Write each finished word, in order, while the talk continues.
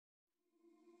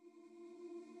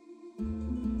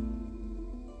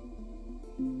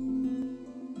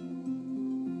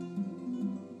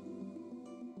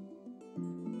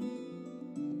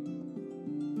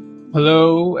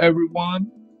Hello everyone,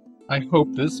 I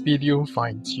hope this video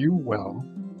finds you well.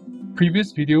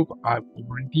 Previous video I've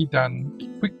already done a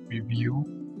quick review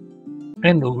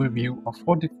and overview of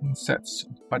 4 different sets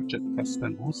of budget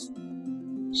pastels.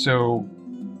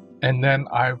 And then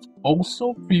I've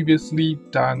also previously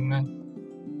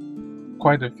done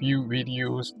quite a few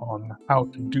videos on how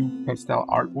to do pastel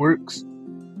artworks.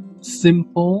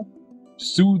 Simple,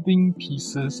 soothing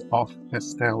pieces of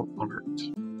pastel art.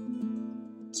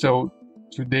 So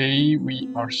today we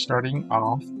are starting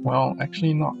off, well,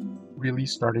 actually not really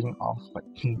starting off, but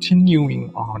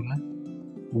continuing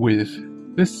on with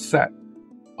this set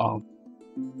of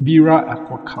Lyra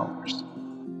Aquacolors.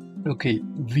 Okay,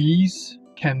 these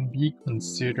can be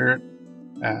considered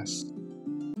as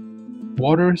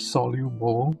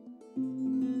water-soluble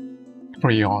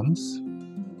crayons.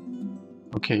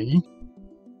 Okay,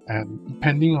 and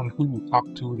depending on who you talk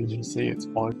to, they may say it's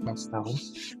oil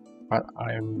pastels, but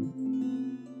I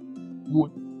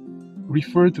would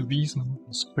refer to these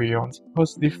as crayons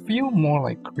because they feel more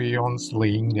like crayons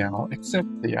laying down,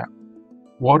 except they are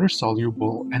water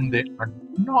soluble and they are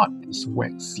not as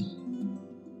waxy.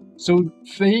 So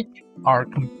they are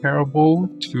comparable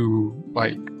to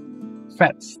like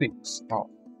fat sticks of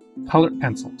colored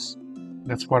pencils.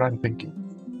 That's what I'm thinking.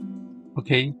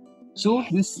 Okay, so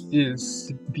this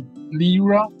is the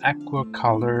Lyra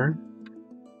Aquacolor,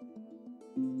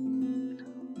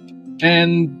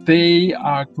 and they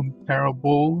are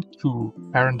comparable to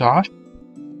Parandosh,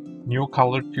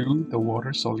 Neuroart 2, the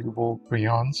water-soluble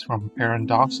crayons from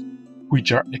Parandosh,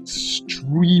 which are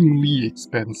extremely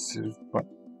expensive but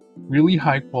really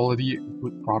high quality and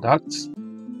good products.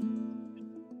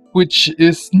 Which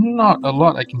is not a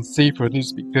lot I can say for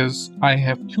this because I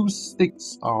have 2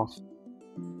 sticks of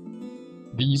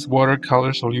these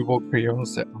watercolor soluble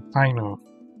crayons that are kind of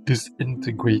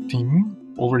disintegrating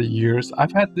over the years.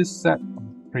 I've had this set of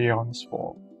crayons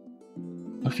for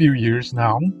a few years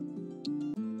now,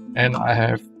 and I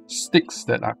have sticks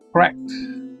that are cracked,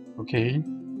 okay,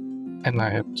 and I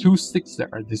have 2 sticks that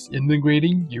are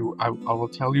disintegrating. I will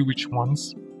tell you which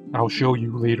ones. I'll show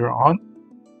you later on.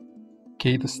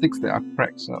 Okay, the sticks that are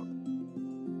cracked, so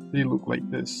they look like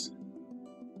this.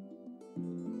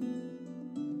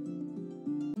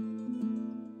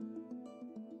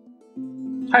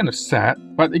 Kind of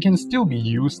sad, but it can still be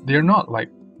used. They're not like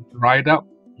dried up,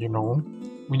 you know.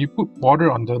 When you put water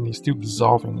on them, they still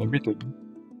dissolve and everything.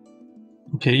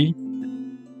 Okay,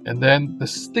 and then the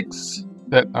sticks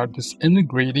that are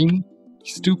disintegrating,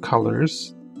 these 2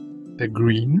 colors, they're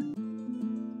green.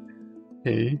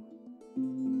 Okay,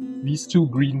 these 2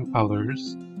 green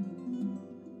colors.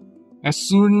 As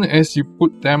soon as you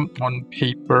put them on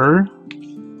paper,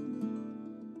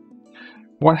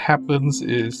 what happens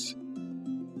is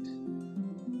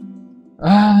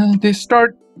they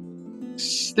start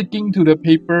sticking to the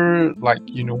paper, like,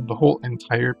 you know, the whole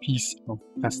entire piece of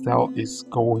pastel is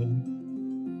going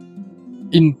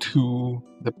into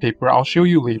the paper. I'll show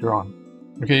you later on.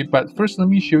 Okay, but first let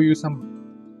me show you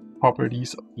some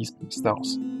properties of these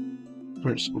pastels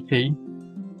first. Okay,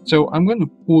 so I'm going to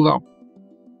pull out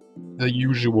the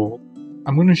usual.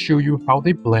 I'm going to show you how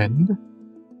they blend.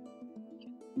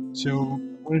 So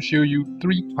I'm going to show you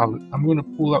 3 colors. I'm going to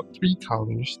pull out 3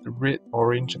 colors, the red,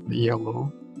 orange, and the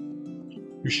yellow,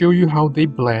 to show you how they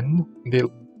blend.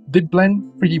 They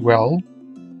blend pretty well,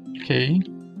 okay,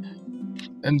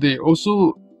 and they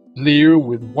also layer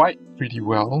with white pretty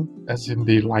well, as in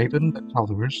they lighten the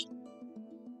colors.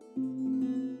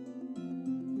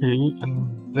 Okay,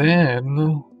 and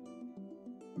then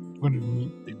I'm going to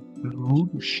need the blue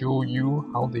to show you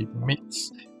how they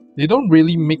mix. They don't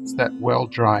really mix that well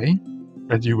dry,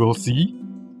 as you will see.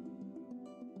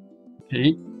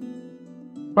 Okay,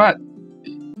 but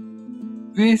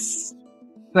this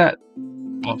set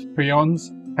of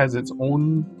crayons has its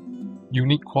own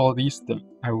unique qualities that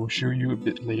I will show you a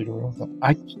bit later that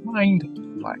I kind of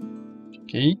like.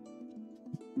 Okay,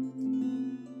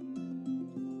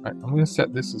 right, I'm going to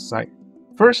set this aside.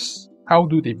 First, how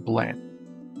do they blend?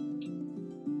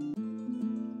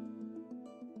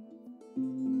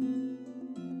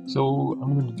 So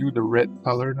I'm going to do the red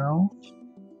color now.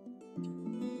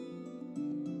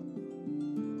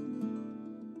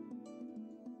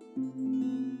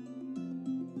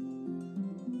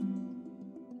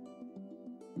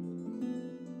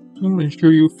 So I'm going to show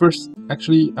you first.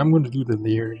 Actually, I'm going to do the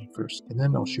layering first, and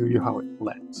then I'll show you how it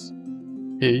blends.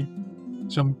 Okay,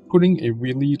 so I'm putting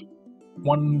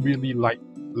one really light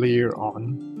layer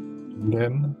on, and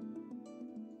then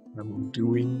I'm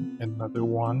doing another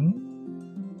one,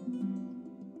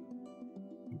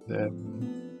 then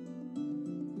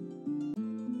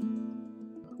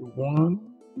another one,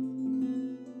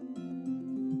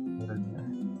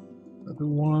 other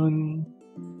one.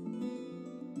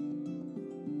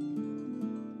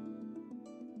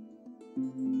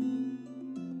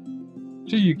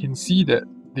 So you can see that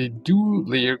they do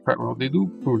layer quite well. They do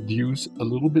produce a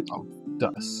little bit of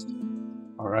dust.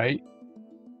 Alright.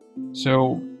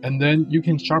 So, and then you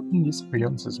can sharpen these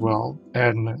crayons as well.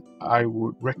 And I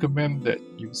would recommend that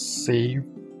you save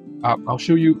up. I'll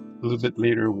show you a little bit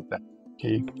later with that.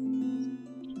 Okay.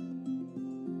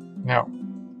 Now,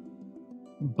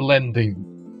 blending.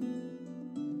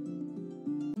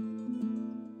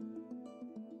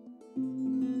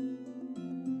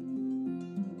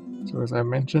 So as I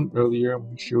mentioned earlier, I'm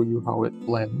going to show you how it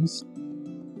blends.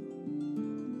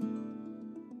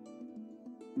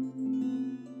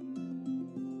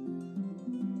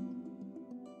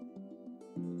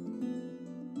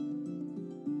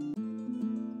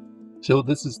 So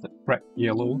this is the cracked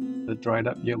yellow, the dried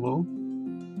up yellow.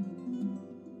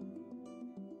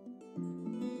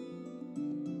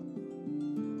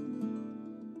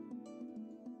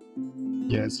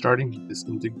 Yeah, it's starting to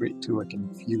disintegrate too. I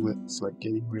can feel it. It's like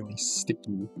getting really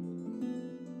sticky.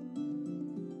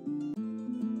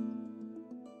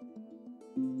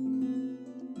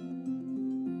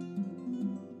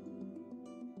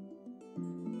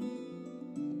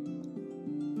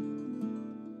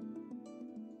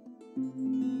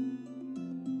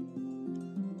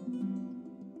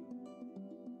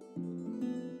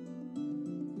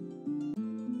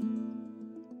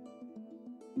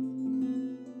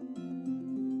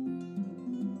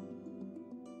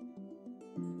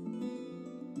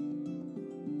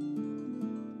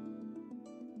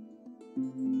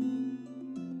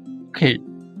 Okay,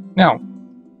 now,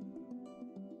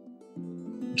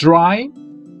 dry,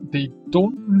 they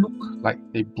don't look like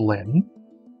they blend.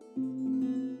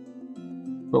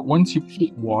 But once you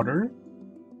put water,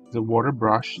 the water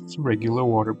brush, it's a regular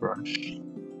water brush.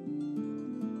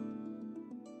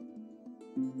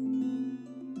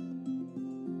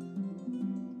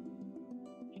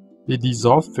 They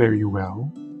dissolve very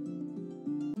well.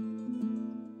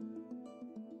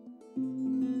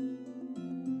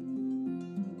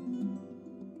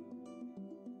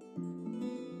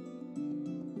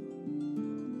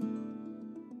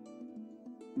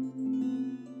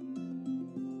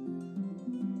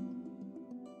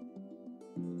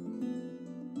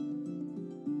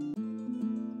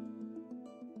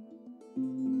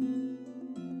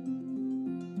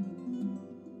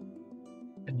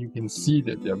 And you can see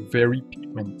that they're very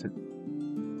pigmented.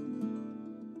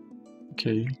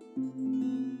 Okay.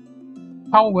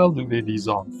 How well do they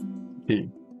dissolve? Okay.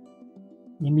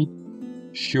 Let me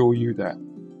show you that.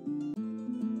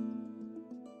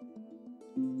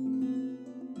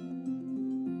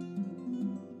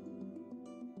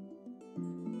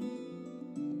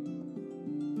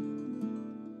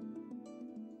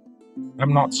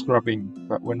 I'm not scrubbing,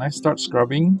 but when I start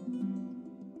scrubbing,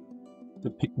 the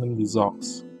pigment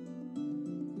dissolves.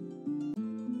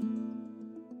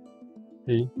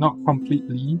 Okay, not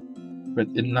completely, but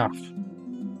enough.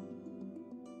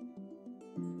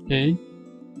 Okay.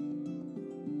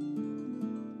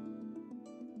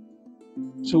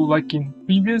 So like in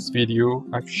previous video,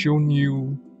 I've shown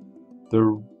you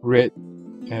the red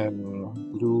and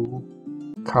blue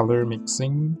color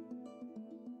mixing.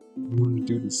 I'm going to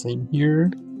do the same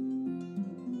here.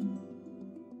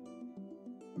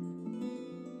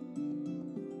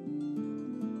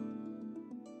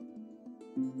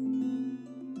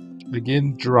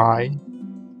 Again, dry.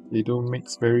 They don't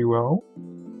mix very well,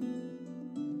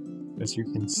 as you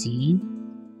can see.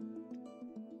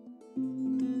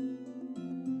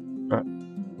 But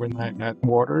when I add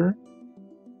water,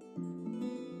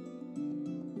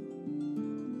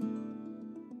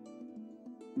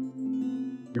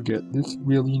 you get this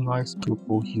really nice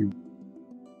purple hue.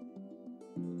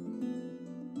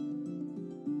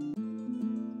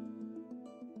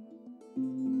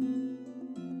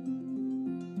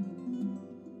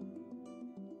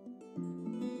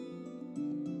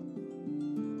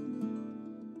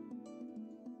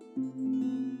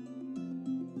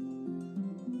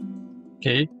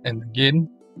 Okay, and again,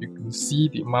 you can see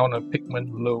the amount of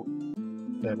pigment load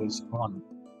that is on.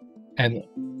 And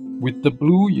with the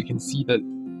blue, you can see that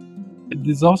it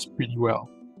dissolves pretty well.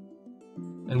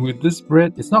 And with this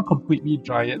red, it's not completely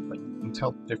dry yet, but you can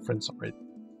tell the difference already.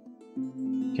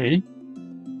 Okay?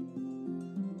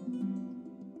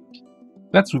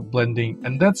 That's with blending,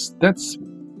 and that's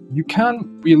you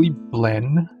can't really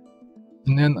blend.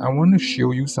 And then I want to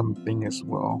show you something as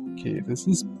well. Okay, this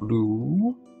is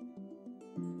blue.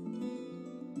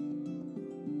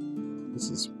 This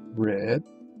is red.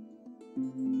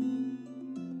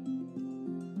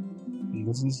 And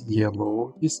this is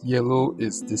yellow. This yellow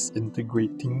is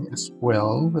disintegrating as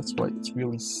well. That's why it's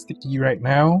really sticky right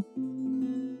now.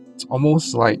 It's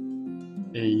almost like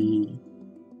a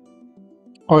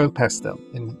oil pastel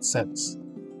in that sense.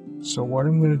 So what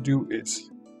I'm going to do is,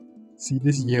 see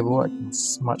this yellow I can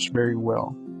smudge very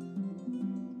well.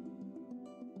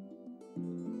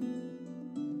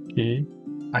 Okay,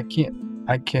 I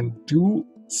can do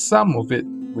some of it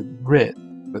with red,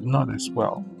 but not as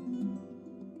well.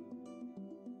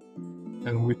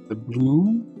 And with the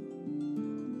blue,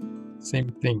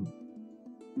 same thing.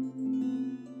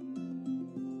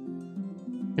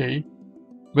 Okay,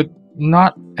 but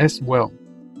not as well.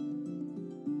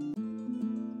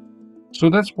 So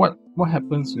that's what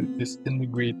happens with this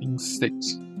integrating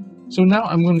sticks. So now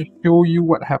I'm going to show you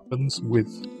what happens with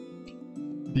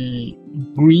the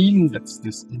green that's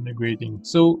disintegrating.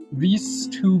 So these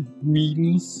two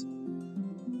greens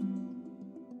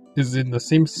is in the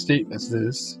same state as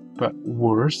this, but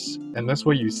worse, and that's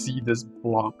why you see this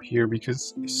blob here,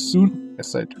 because as soon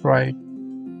as I try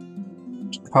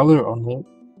to color on it,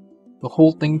 the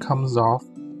whole thing comes off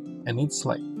and it's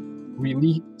like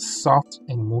really soft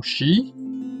and mushy.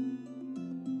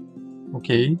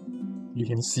 Okay, you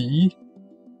can see.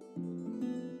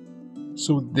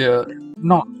 So they're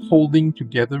not holding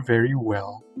together very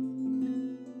well,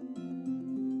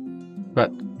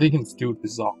 but they can still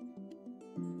dissolve.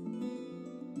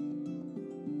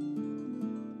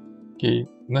 Okay,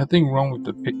 nothing wrong with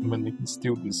the pigment, it can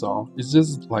still dissolve. It's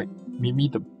just like maybe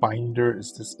the binder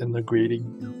is disintegrating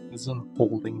and isn't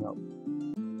holding up.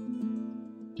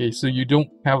 Okay, so you don't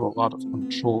have a lot of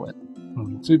control at the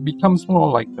point. So it becomes more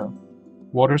like a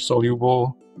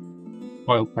water-soluble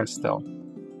oil pastel.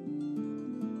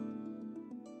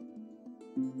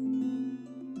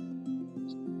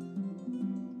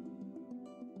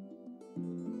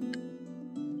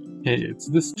 Okay, it's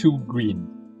this two green.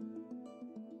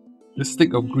 The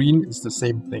stick of green is the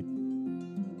same thing.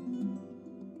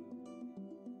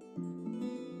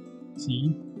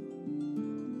 See?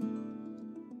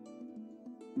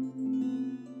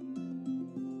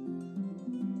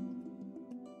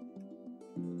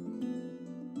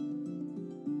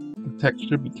 The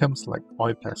texture becomes like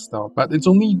oil pastel, but it's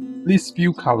only these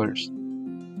few colors.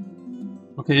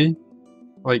 Okay?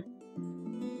 Like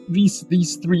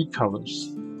these three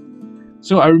colors.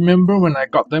 So I remember when I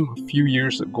got them a few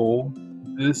years ago,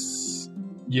 this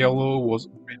yellow was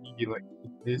already like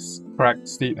in this cracked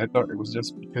state. I thought it was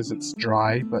just because it's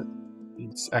dry, but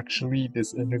it's actually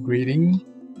disintegrating.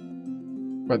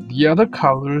 But the other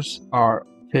colors are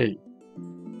okay.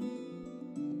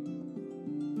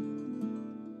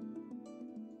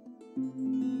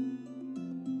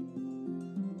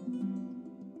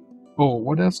 Oh,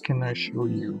 what else can I show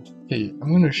you? Okay, I'm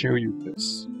going to show you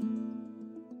this.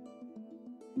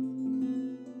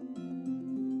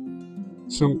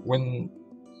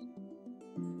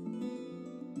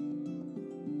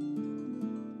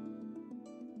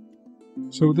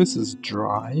 So this is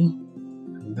dry,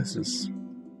 and this is,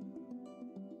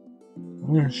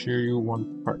 I'm going to show you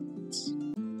one part that's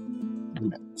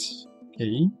matte.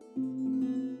 Okay.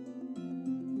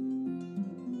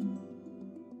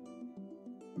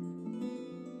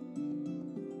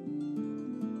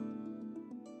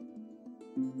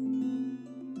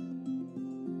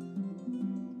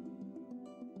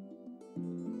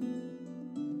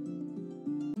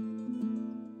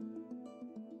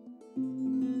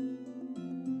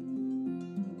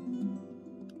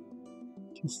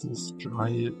 This is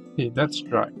dry. Okay, that's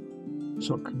dry.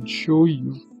 So I can show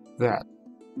you that.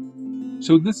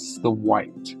 So this is the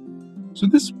white. So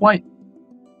this white,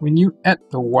 when you add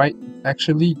the white, it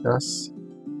actually does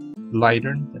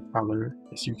lighten the color,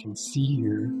 as you can see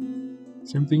here.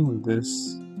 Same thing with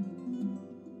this.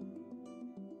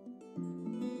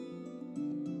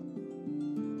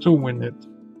 So when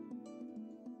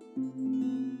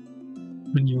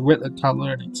you wet the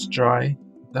color and it's dry,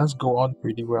 it does go on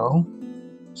pretty well.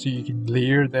 So you can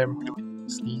layer them really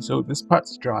easily. So this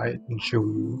part's dry, I can show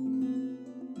you.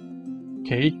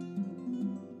 Okay.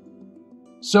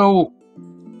 So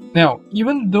now,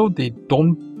 even though they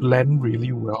don't blend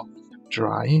really well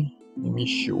dry, let me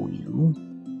show you.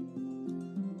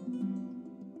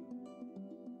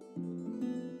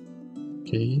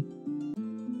 Okay.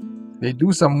 They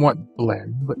do somewhat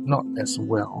blend, but not as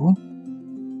well.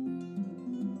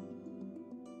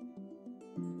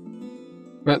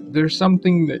 But there's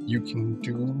something that you can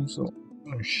do, so I'm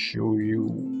going to show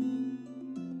you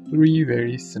three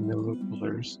very similar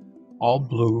colors, all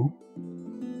blue.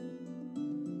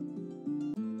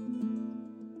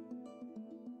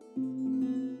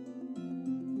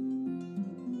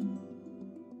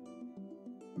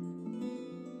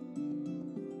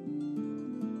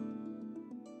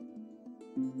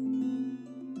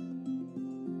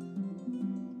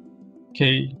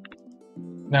 Okay,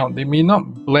 now they may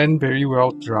not blend very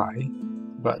well dry,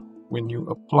 but when you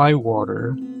apply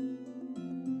water,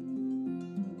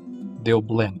 they'll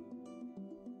blend.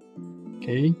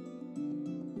 Okay,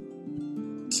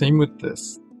 same with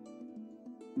this.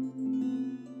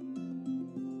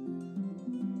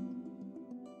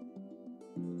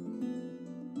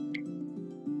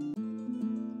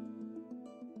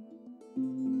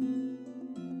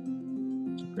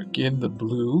 Again, the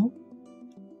blue,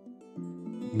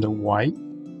 the white,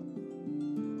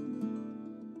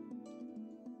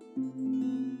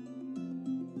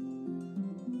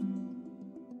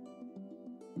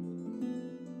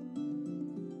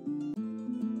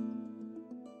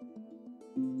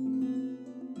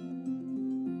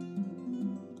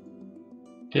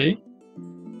 okay.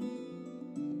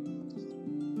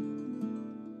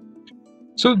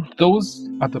 So those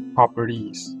are the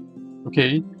properties,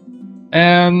 okay.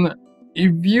 And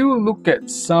if you look at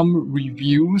some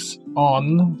reviews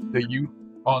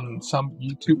on some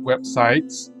YouTube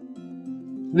websites,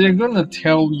 they're gonna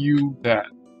tell you that.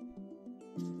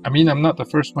 I mean, I'm not the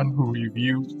first one who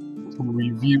reviewed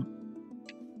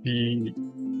the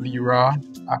Lyra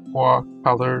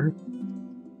Aquacolour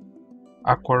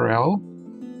Aquarelle.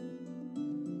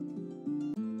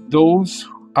 Those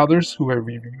others who have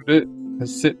reviewed it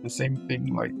has said the same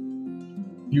thing, like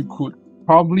you could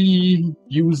probably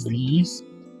use these,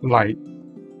 like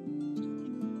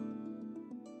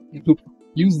you could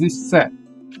use this set,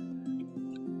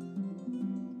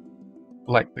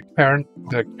 like the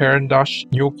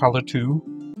Carandash Neo Color 2.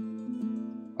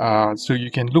 So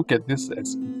you can look at this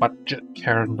as budget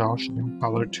Carandash Neo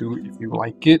Color 2 if you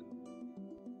like it.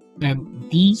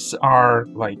 And these are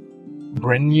like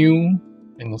brand new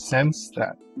in the sense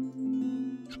that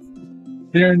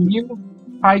they're a new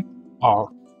type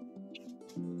of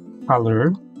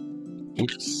color.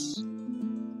 Oops.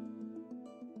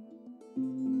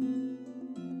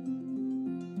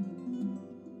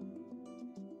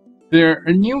 They're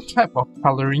a new type of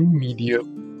coloring medium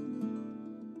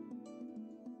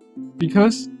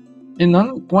because in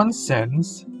one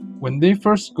sense, when they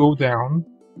first go down,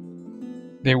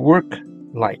 they work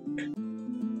like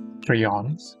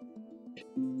crayons,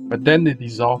 but then they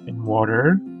dissolve in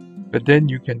water, but then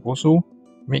you can also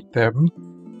make them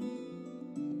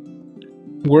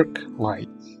work like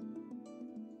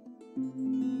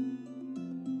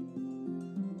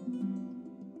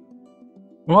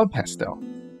oil pastel.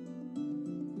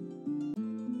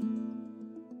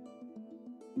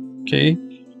 Okay,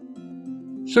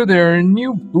 so they're a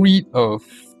new breed of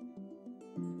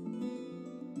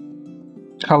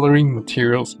coloring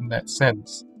materials in that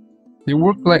sense. They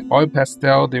work like oil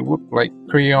pastel, they work like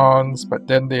crayons, but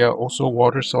then they are also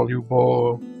water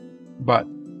soluble. But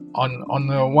on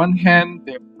the one hand,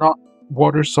 they're not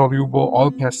water soluble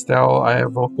oil pastel. I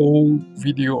have a whole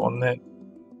video on that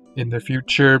in the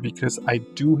future because I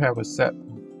do have a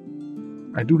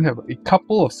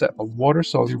couple of sets of water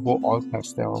soluble oil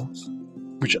pastels,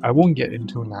 which I won't get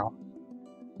into now.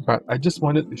 But I just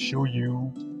wanted to show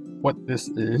you what this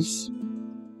is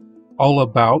all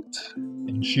about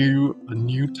and show you a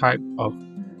new type of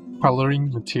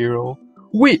coloring material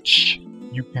which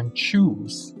you can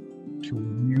choose to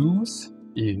use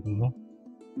in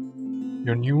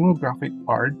your neurographic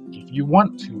art if you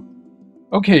want to.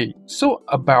 Okay, so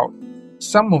about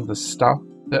some of the stuff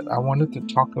that I wanted to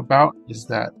talk about is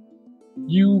that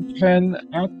you can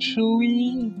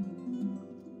actually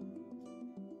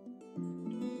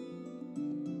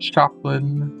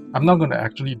sharpen. I'm not going to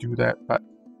actually do that, but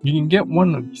you can get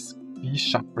one of these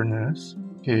sharpeners,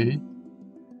 okay,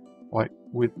 like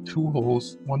with two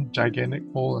holes, one gigantic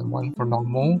hole and one for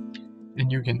normal,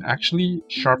 and you can actually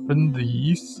sharpen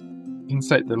these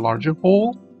inside the larger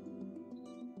hole.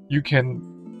 You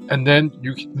can, and then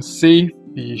you can save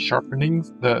the sharpening,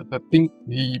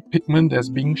 the pigment that's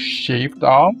being shaved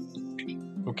off,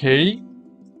 okay,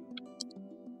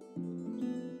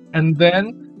 and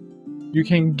then you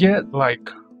can get like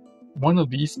one of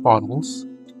these bottles,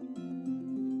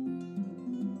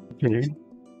 okay,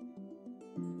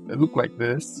 that look like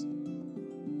this,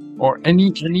 or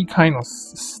any kind of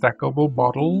stackable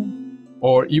bottle,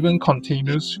 or even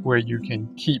containers where you can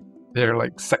keep, they're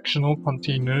like sectional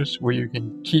containers where you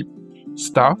can keep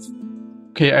stuff.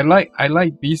 Okay, I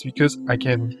like these because I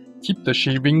can keep the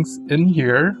shavings in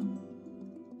here.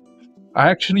 I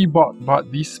actually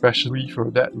bought these specially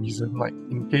for that reason, like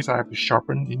in case I have to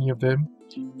sharpen any of them.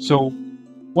 So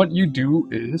what you do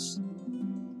is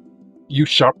you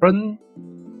sharpen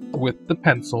with the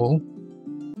pencil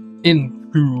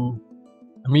into,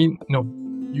 no,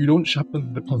 you don't sharpen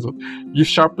with the pencil. You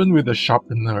sharpen with a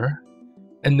sharpener,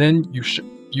 and then you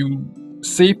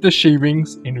save the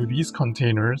shavings into these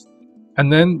containers,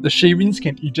 and then the shavings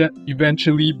can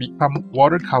eventually become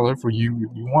watercolor for you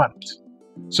if you want.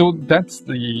 So that's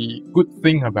the good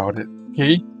thing about it,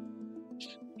 okay?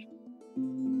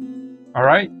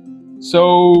 Alright,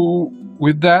 so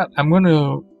with that, I'm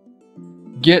gonna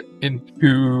get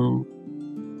into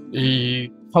a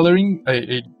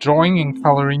drawing and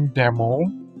coloring demo.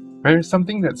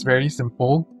 Something that's very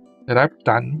simple that I've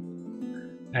done,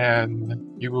 and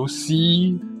you will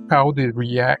see how they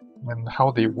react and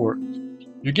how they work.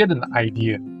 You get an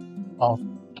idea of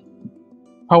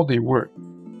how they work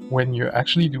when you're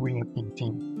actually doing a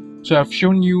painting. So I've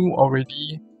shown you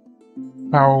already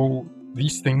how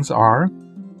these things are.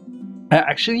 I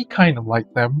actually kind of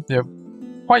like them. They're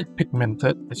quite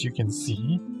pigmented, as you can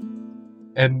see,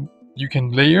 and you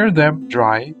can layer them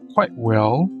dry quite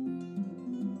well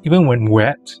even when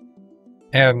wet,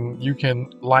 and you can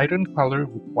lighten color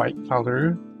with white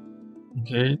color.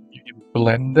 Okay, you can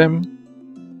blend them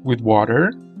with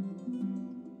water.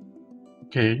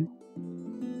 Okay,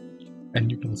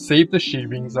 and you can save the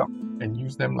shavings up and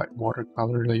use them like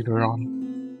watercolor later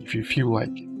on if you feel like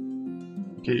it.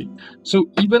 Okay, so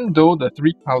even though the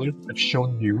three colors I've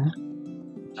shown you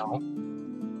now,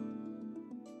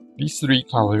 these three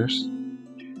colors,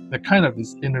 they're kind of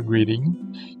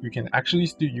disintegrating, you can actually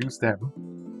still use them,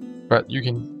 but you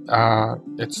can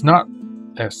it's not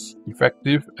as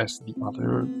effective as the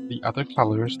other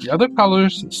colors. The other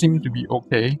colors seem to be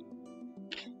okay,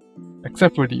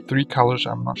 except for the three colors.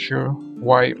 I'm not sure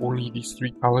why only these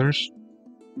three colors.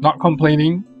 Not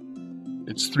complaining.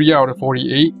 It's 3 out of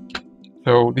 48.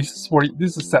 So this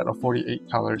is a set of 48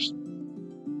 colors.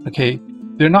 Okay,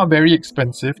 they're not very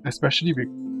expensive, especially if you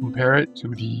compare it to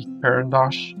the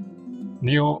Caran-d'Ache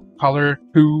Neuroart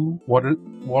 2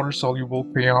 water soluble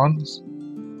crayons.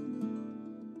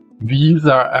 These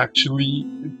are actually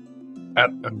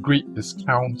at a great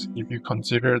discount if you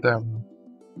compare them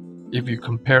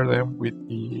with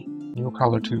the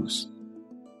Neuroart 2s.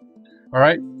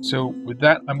 Alright, so with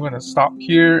that, I'm going to stop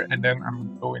here, and then I'm going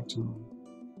to go into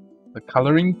the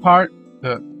coloring part,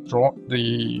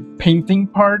 the painting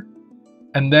part,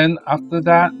 and then after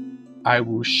that, I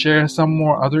will share some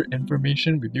more other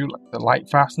information with you, like the light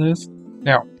fastness.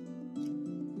 Now,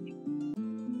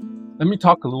 let me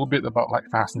talk a little bit about light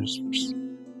fastness first.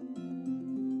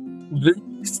 They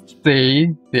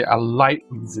say they are light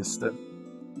resistant.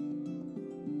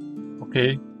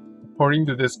 Okay, according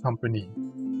to this company,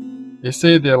 they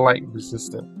say they're light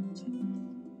resistant.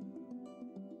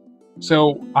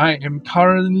 So I am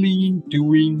currently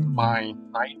doing my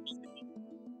night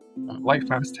light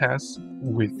fast test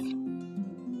with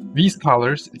these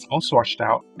colors. It's all swatched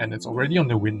out and it's already on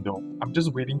the window. I'm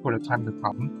just waiting for the time to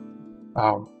come.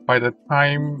 By the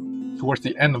time towards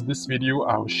the end of this video,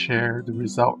 I'll share the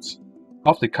results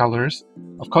of the colors.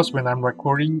 Of course, when I'm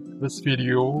recording this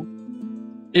video,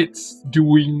 it's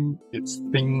doing its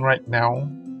thing right now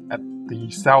at the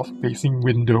south-facing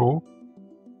window,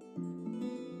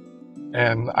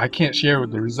 and I can't share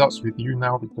the results with you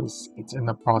now because it's in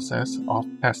the process of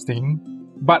testing,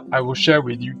 but I will share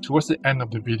with you towards the end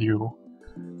of the video,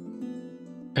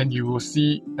 and you will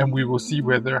see, and we will see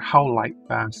whether how light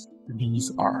fast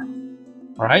these are.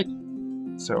 Alright,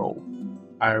 so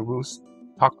I will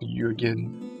talk to you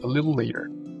again a little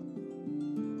later.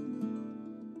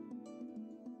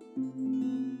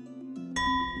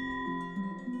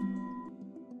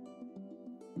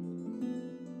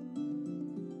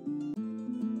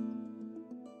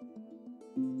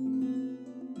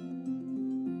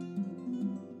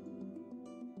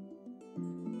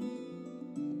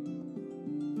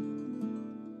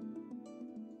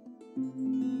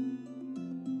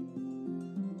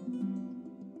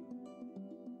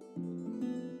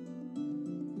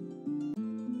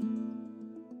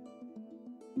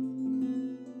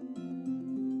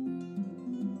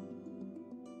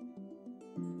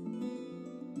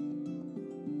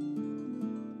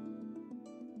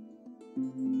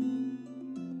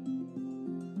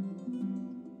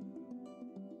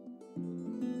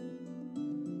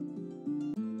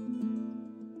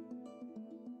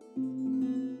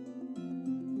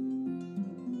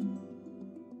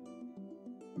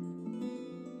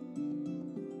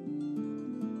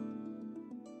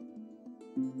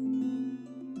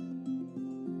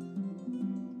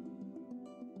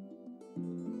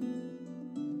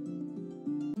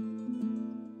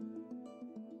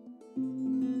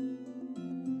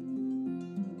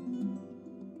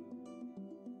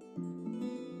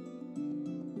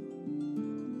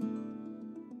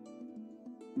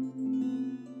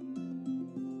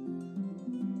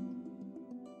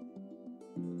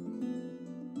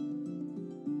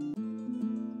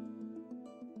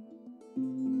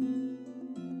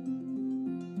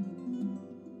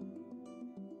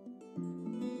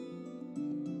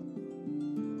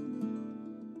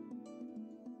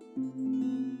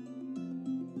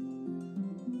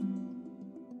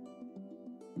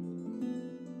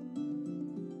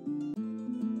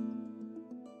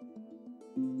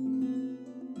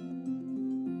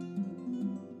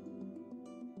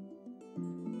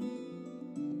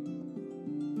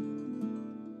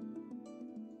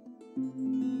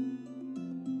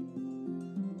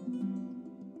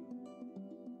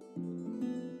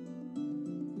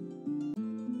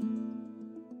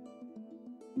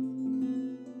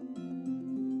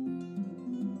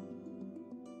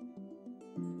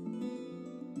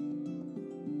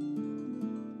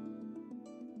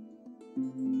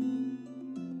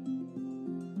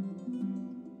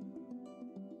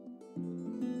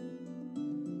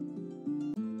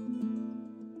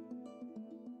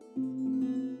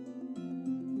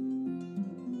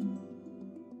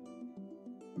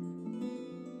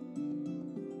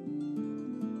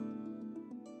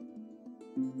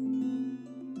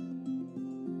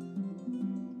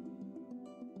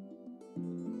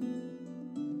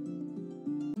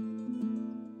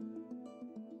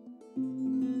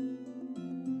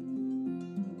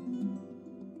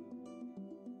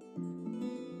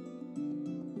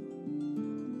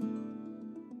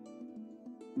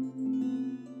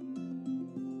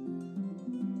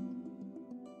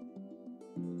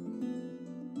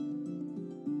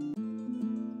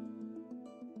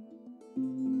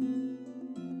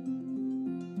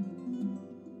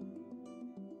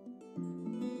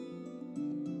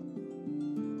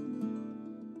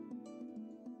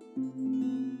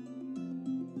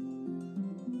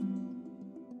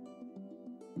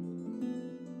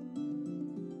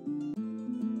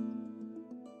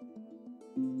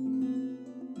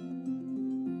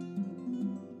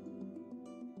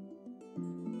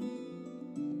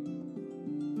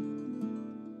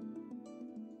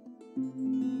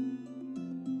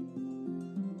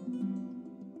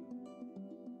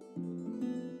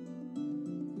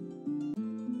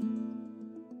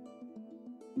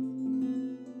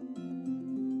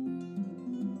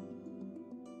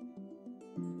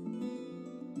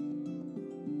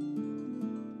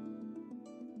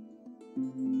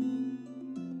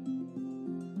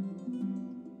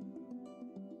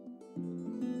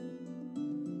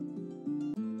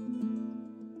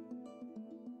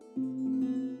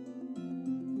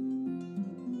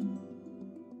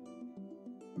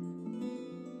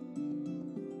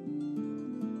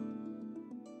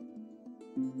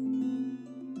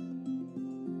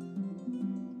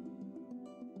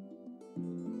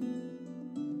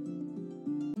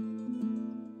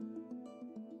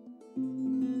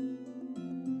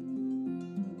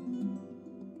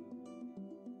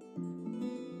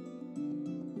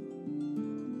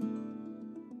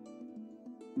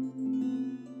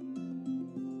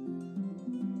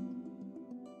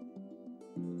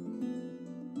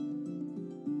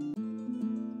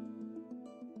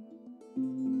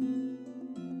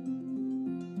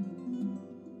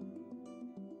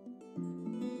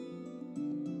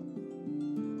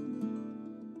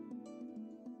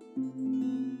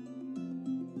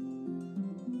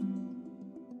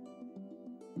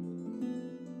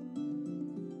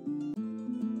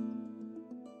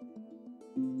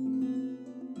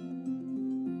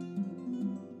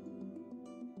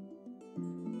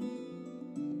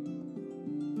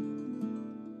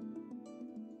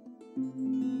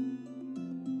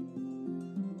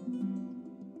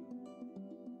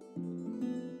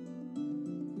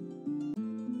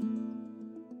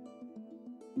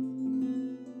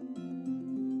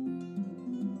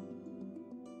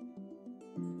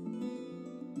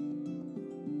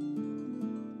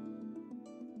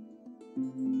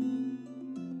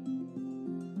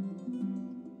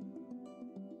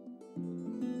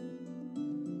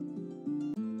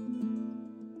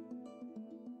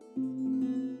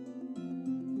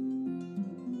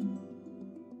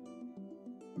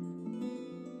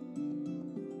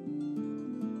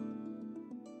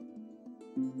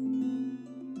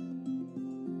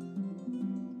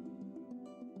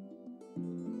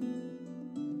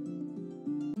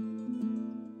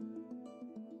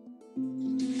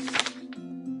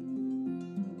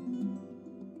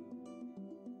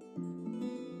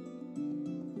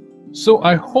 So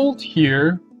I hold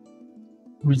here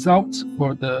results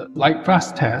for the light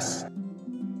fast test.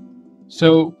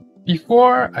 So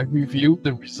before I review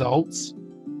the results,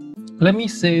 let me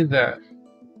say that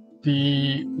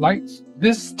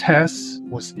this test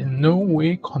was in no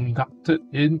way conducted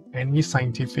in any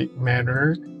scientific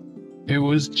manner. It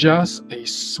was just a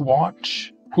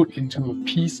swatch put into a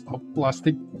piece of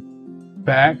plastic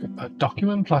bag, a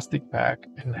document plastic bag,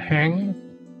 and hang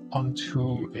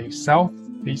onto a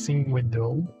south-facing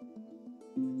window.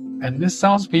 And this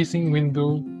south-facing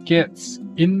window gets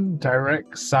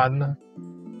indirect sun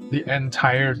the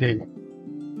entire day.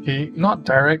 Okay, not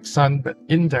direct sun, but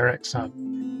indirect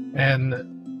sun.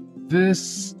 And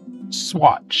this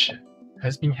swatch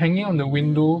has been hanging on the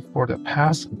window for the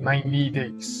past 90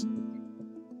 days.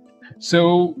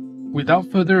 So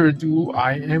without further ado,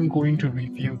 I am going to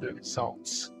review the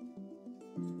results.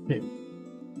 Okay.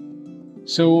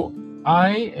 So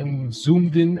I am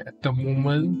zoomed in at the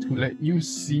moment to let you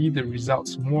see the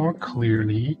results more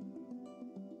clearly.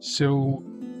 So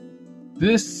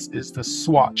this is the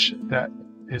swatch that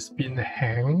has been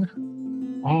hanged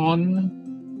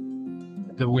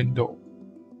on the window.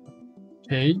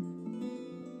 Okay,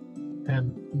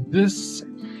 and this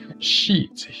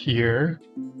sheet here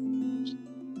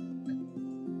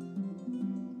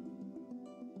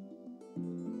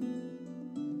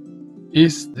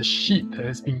is the sheet that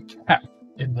has been kept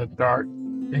in the dark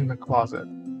in the closet.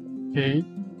 Okay,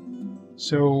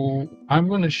 so I'm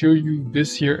going to show you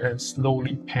this here and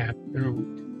slowly pan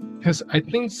through, because I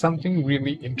think something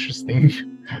really interesting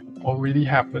already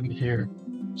happened here.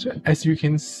 So as you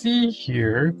can see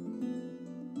here,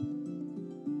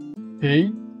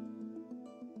 okay,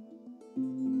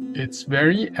 it's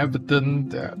very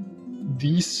evident that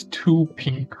these two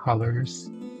pink colors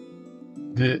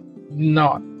did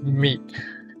not make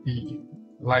the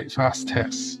light fast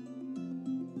test.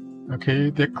 Okay,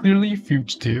 they're clearly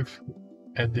fugitive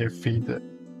and they're faded.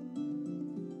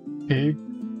 Okay,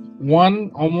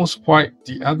 one almost white,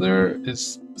 the other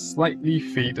is slightly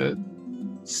faded,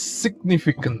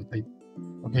 significantly.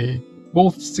 Okay,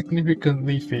 both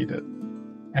significantly faded.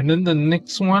 And then the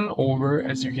next one over,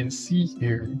 as you can see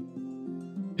here,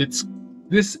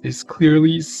 this is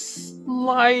clearly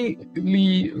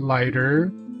slightly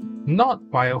lighter, not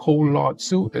by a whole lot,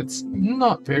 so it's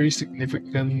not very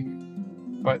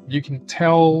significant, but you can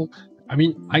tell. I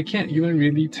mean, I can't even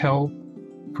really tell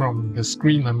from the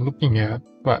screen I'm looking at,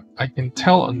 but I can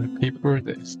tell on the paper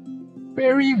there's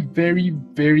very, very,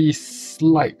 very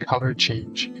slight color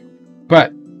change.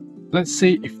 But let's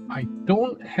say if I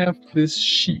don't have this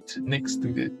sheet next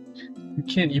to it, you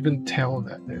can't even tell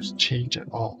that there's change at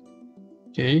all.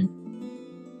 Okay.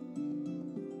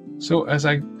 So as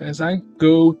I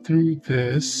go through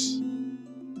this,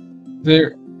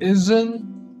 there isn't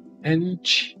any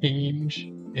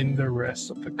change in the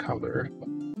rest of the color.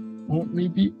 Well,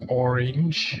 maybe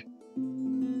orange.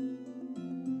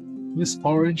 This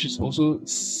orange is also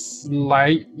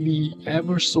slightly,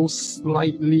 ever so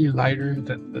slightly lighter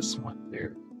than this one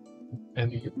there.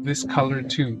 And this color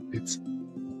too, it's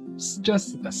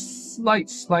just a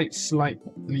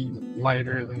slightly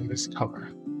lighter than this color.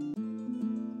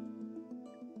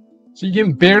 So you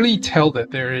can barely tell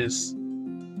that there is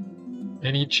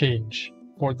any change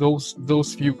for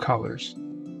those few colors.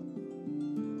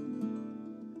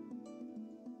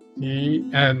 Okay,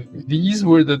 and these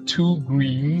were the two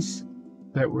greens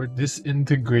that were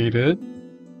disintegrated,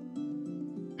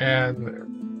 and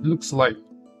it looks like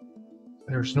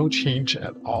there's no change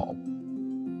at all.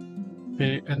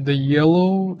 Okay, and the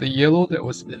yellow that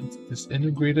was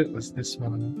disintegrated was this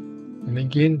one, and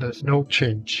again there's no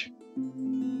change.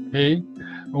 Okay,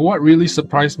 but what really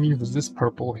surprised me was this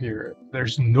purple here.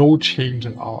 There's no change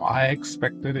at all. I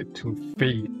expected it to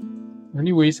fade.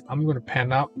 Anyways, I'm gonna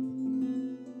pan up.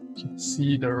 You can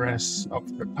see the rest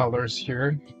of the colors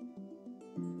here.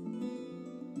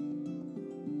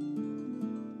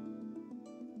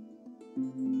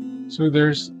 So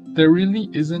there really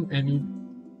isn't any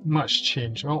much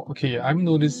change. Oh, okay, I'm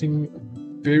noticing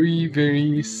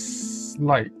very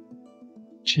slight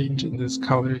change in this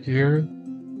color here.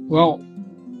 Well,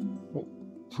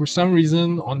 for some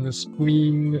reason on the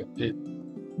screen,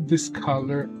 this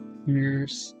color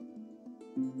appears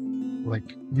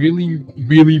like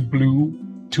really blue.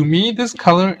 To me, this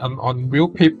color on real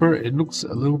paper, it looks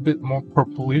a little bit more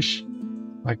purplish,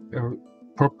 like a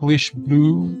purplish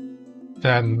blue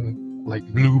than like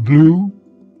blue.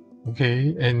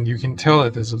 Okay, and you can tell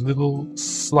that there's a little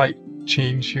slight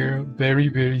change here,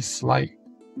 very slight.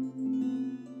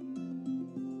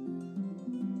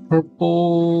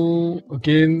 Purple,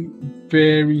 again,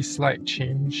 very slight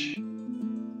change.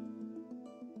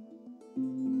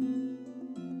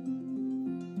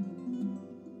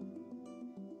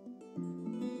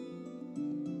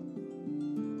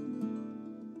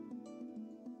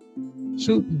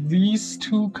 So these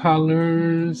two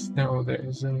colors, no, there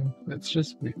isn't. That's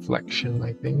just reflection,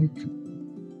 I think.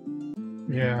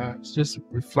 Yeah, it's just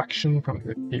reflection from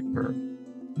the paper.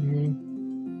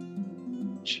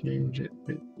 Change it a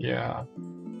bit. Yeah.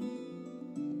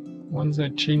 Once I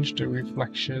change the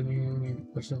reflection,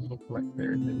 it doesn't look like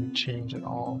there's any change at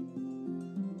all.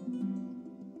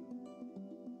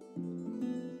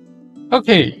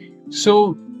 Okay,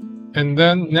 so, and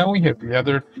then now we have the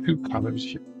other two colors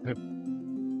here. The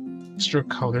extra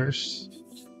colors.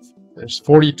 There's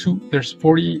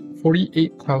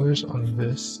 48 colors on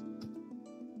this.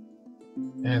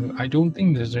 And I don't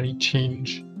think there's any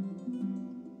change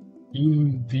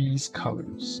in these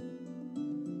colors.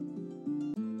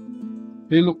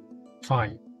 They look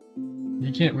fine.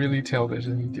 You can't really tell there's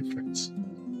any difference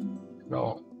at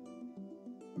all.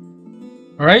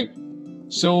 Alright,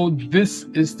 so this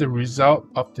is the result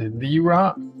of the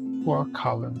Lyra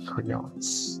Aquacolour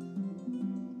Crayons.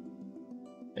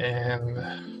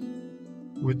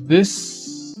 And with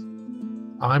this,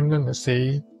 I'm gonna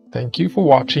say thank you for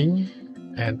watching,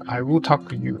 and I will talk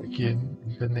to you again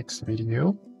in the next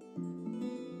video.